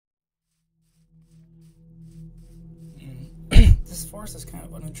forest is kind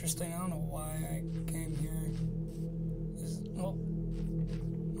of uninteresting. I don't know why I came here. Oh,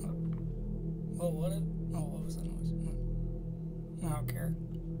 what was that noise? I don't care.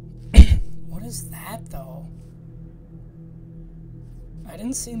 What is that, though? I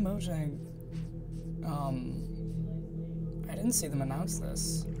didn't see Mojang. I didn't see them announce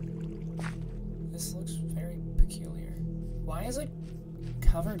this. This looks very peculiar. Why is it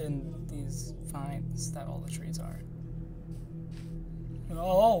covered in these vines that all the trees are?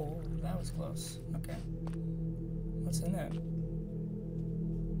 Oh, that was close. Okay. What's in it?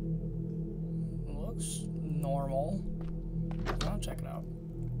 Looks normal. I'll check it out.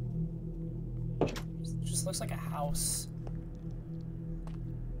 It just looks like a house.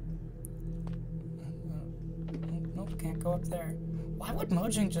 Nope, can't go up there. Why would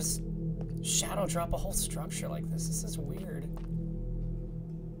Mojang just shadow drop a whole structure like this? This is weird.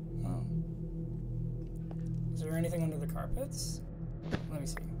 Oh. Is there anything under the carpets? Let me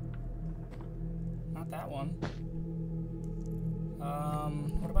see. Not that one.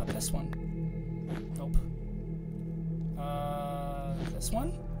 What about this one? Nope. This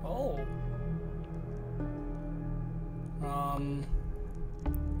one? Oh.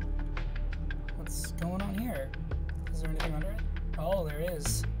 What's going on here? Is there anything under it? Oh, there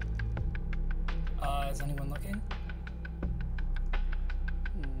is. Is anyone looking?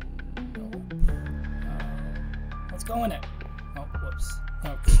 Nope. Let's go in it. Oh, whoops.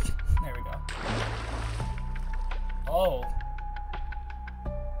 Oh, there we go. Oh.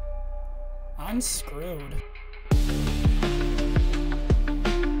 I'm screwed.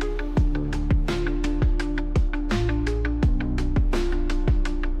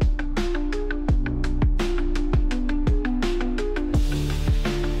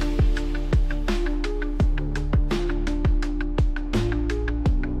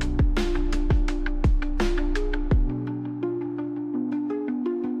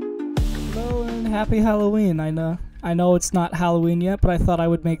 Happy Halloween. I know it's not Halloween yet, but I thought I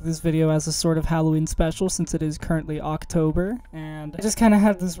would make this video as a sort of Halloween special since it is currently October, and I just kind of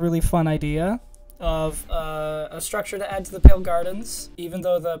had this really fun idea of a structure to add to the Pale Gardens, even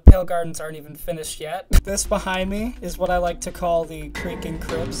though the Pale Gardens aren't even finished yet. This behind me is what I like to call the Creaking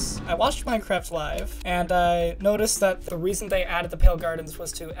Crypts. I watched Minecraft Live, and I noticed that the reason they added the Pale Gardens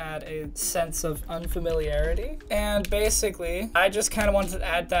was to add a sense of unfamiliarity, and basically, I just kind of wanted to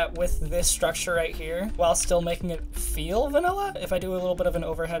add that with this structure right here, while still making it feel vanilla. If I do a little bit of an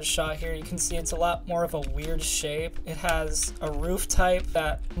overhead shot here, you can see it's a lot more of a weird shape. It has a roof type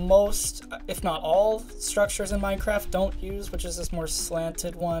that most, if not all, structures in Minecraft don't use, which is this more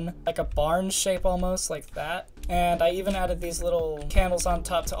slanted one, like a barn shape almost, like that. And I even added these little candles on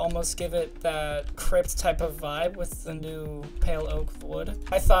top to almost give it that crypt type of vibe with the new pale oak wood.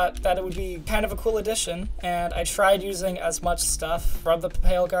 I thought that it would be kind of a cool addition, and I tried using as much stuff from the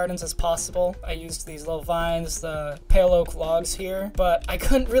Pale Gardens as possible. I used these little vines, the pale oak logs here, but I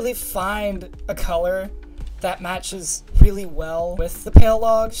couldn't really find a color that matches really well with the pale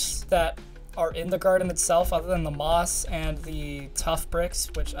logs that are in the garden itself, other than the moss and the tough bricks,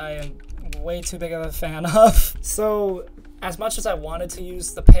 which I am way too big of a fan of. So as much as I wanted to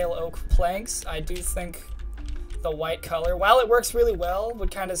use the pale oak planks, I do think the white color, while it works really well, would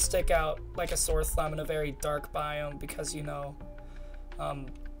kind of stick out like a sore thumb in a very dark biome because, you know,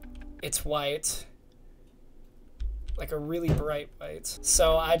 it's white, like a really bright white.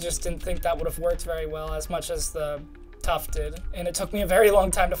 So I just didn't think that would have worked very well as much as the tough did, and it took me a very long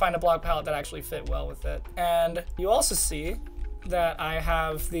time to find a block palette that actually fit well with it. And you also see that I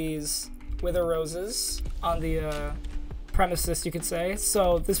have these wither roses on the premises, you could say.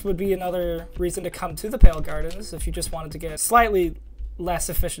 So this would be another reason to come to the Pale Gardens if you just wanted to get slightly less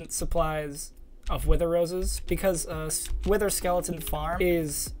efficient supplies of wither roses, because a wither skeleton farm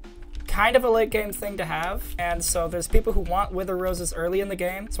is kind of a late game thing to have, and so there's people who want wither roses early in the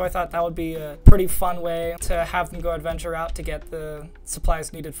game, so I thought that would be a pretty fun way to have them go adventure out to get the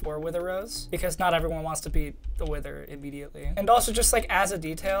supplies needed for wither rose, because not everyone wants to beat the wither immediately. And also, just like as a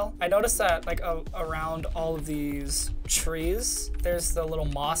detail, I noticed that like around all of these trees, there's the little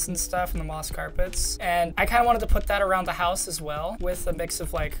moss and stuff and the moss carpets, and I kind of wanted to put that around the house as well, with a mix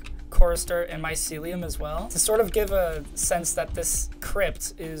of like chorister and mycelium as well, to sort of give a sense that this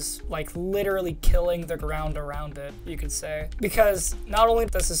crypt is like literally killing the ground around it, you could say. Because not only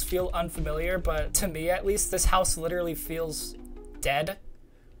does this feel unfamiliar, but to me at least, this house literally feels dead.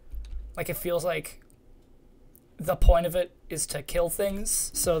 Like it feels like the point of it is to kill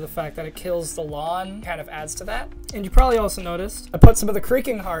things, so the fact that it kills the lawn kind of adds to that. And you probably also noticed I put some of the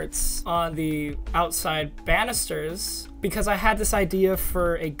creaking hearts on the outside banisters because I had this idea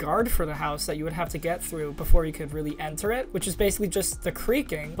for a guard for the house that you would have to get through before you could really enter it, which is basically just the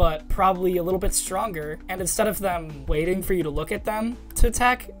creaking, but probably a little bit stronger. And instead of them waiting for you to look at them to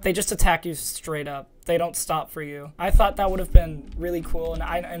attack, they just attack you straight up. They don't stop for you. I thought that would have been really cool,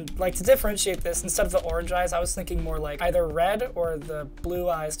 and like to differentiate this, instead of the orange eyes, I was thinking more like either red or the blue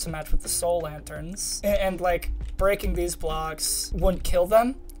eyes to match with the soul lanterns. And like breaking these blocks wouldn't kill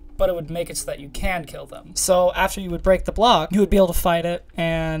them, but it would make it so that you can kill them. So after you would break the block, you would be able to fight it,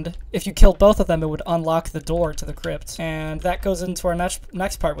 and if you killed both of them, it would unlock the door to the crypt. And that goes into our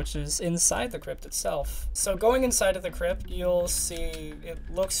next part, which is inside the crypt itself. So going inside of the crypt, you'll see it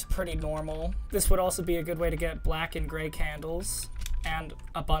looks pretty normal. This would also be a good way to get black and gray candles and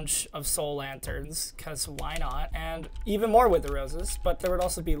a bunch of soul lanterns, because why not? And even more wither roses, but there would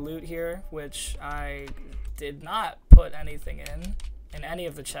also be loot here, which I did not put anything in any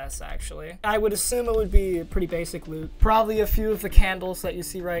of the chests, actually. I would assume it would be pretty basic loot. Probably a few of the candles that you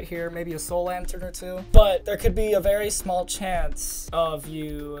see right here, maybe a soul lantern or two. But there could be a very small chance of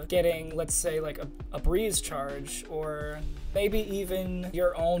you getting, let's say, like a breeze charge, or maybe even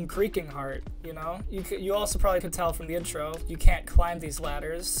your own creaking heart, you know? You also probably could tell from the intro, you can't climb these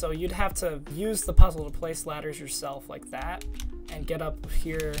ladders, so you'd have to use the puzzle to place ladders yourself like that and get up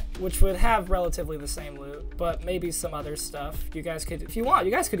here, which would have relatively the same loot, but maybe some other stuff. You guys could, if you want,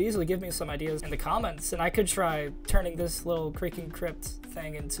 you guys could easily give me some ideas in the comments, and I could try turning this little creaking crypt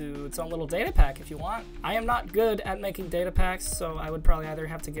thing into its own little data pack if you want. I am not good at making data packs, so I would probably either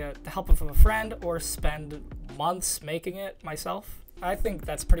have to get the help of a friend or spend months making it myself. I think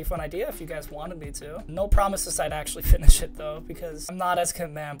that's a pretty fun idea if you guys wanted me to. No promises I'd actually finish it though, because I'm not as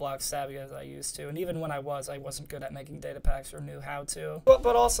command block savvy as I used to, and even when I wasn't good at making data packs or knew how to.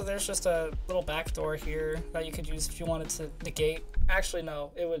 But also there's just a little back door here that you could use if you wanted to negate. Actually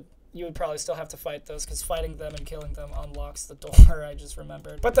no, you would probably still have to fight those, because fighting them and killing them unlocks the door, I just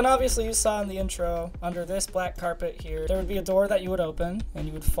remembered. But then obviously you saw in the intro, under this black carpet here, there would be a door that you would open, and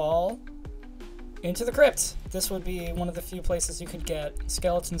you would fall into the crypt. This would be one of the few places you could get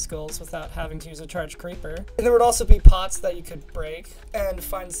skeleton skulls without having to use a charged creeper. And there would also be pots that you could break and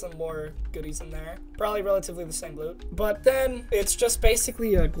find some more goodies in there. Probably relatively the same loot. But then it's just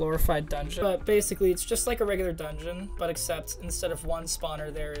basically a glorified dungeon. But basically it's just like a regular dungeon, but except instead of one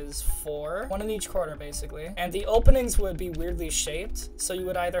spawner there is 4. One in each corner basically. And the openings would be weirdly shaped, so you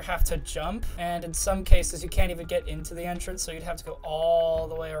would either have to jump, and in some cases you can't even get into the entrance, so you'd have to go all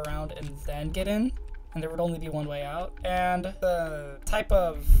the way around and then get in. And there would only be one way out. And the type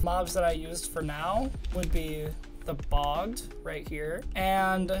of mobs that I used for now would be the bogged right here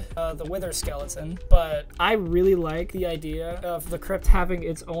and the wither skeleton. But I really like the idea of the crypt having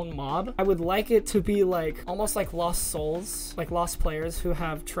its own mob. I would like it to be like almost like lost souls, like lost players who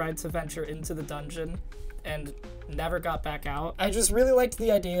have tried to venture into the dungeon and never got back out. I just really liked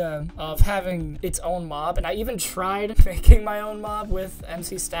the idea of having its own mob, and I even tried making my own mob with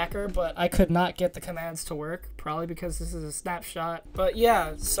MC Stacker, but I could not get the commands to work, probably because this is a snapshot. But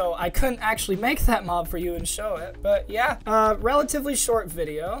yeah, so I couldn't actually make that mob for you and show it. But yeah, relatively short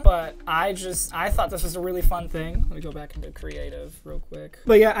video, but I thought this was a really fun thing. Let me go back into creative real quick.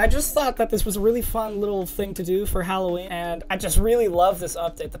 But yeah, I just thought that this was a really fun little thing to do for Halloween, and I just really love this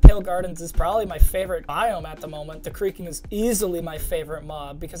update. The Pale Gardens is probably my favorite biome at the moment. The creaking is easily my favorite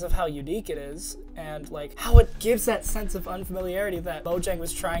mob because of how unique it is and like how it gives that sense of unfamiliarity that Mojang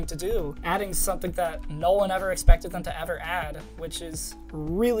was trying to do, adding something that no one ever expected them to ever add, which is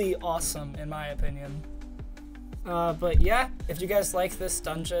really awesome in my opinion. But yeah, if you guys like this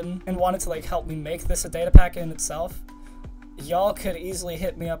dungeon and wanted to like help me make this a data pack in itself, y'all could easily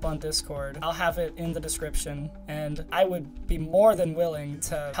hit me up on Discord. I'll have it in the description, and I would be more than willing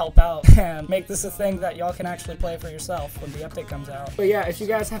to help out and make this a thing that y'all can actually play for yourself when the update comes out. But yeah, if you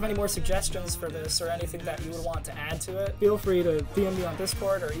guys have any more suggestions for this or anything that you would want to add to it, feel free to DM me on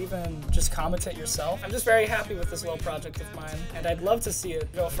Discord or even just comment it yourself. I'm just very happy with this little project of mine, and I'd love to see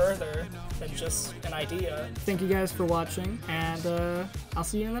it go further than just an idea. Thank you guys for watching, and I'll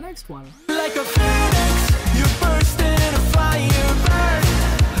see you in the next one. Like a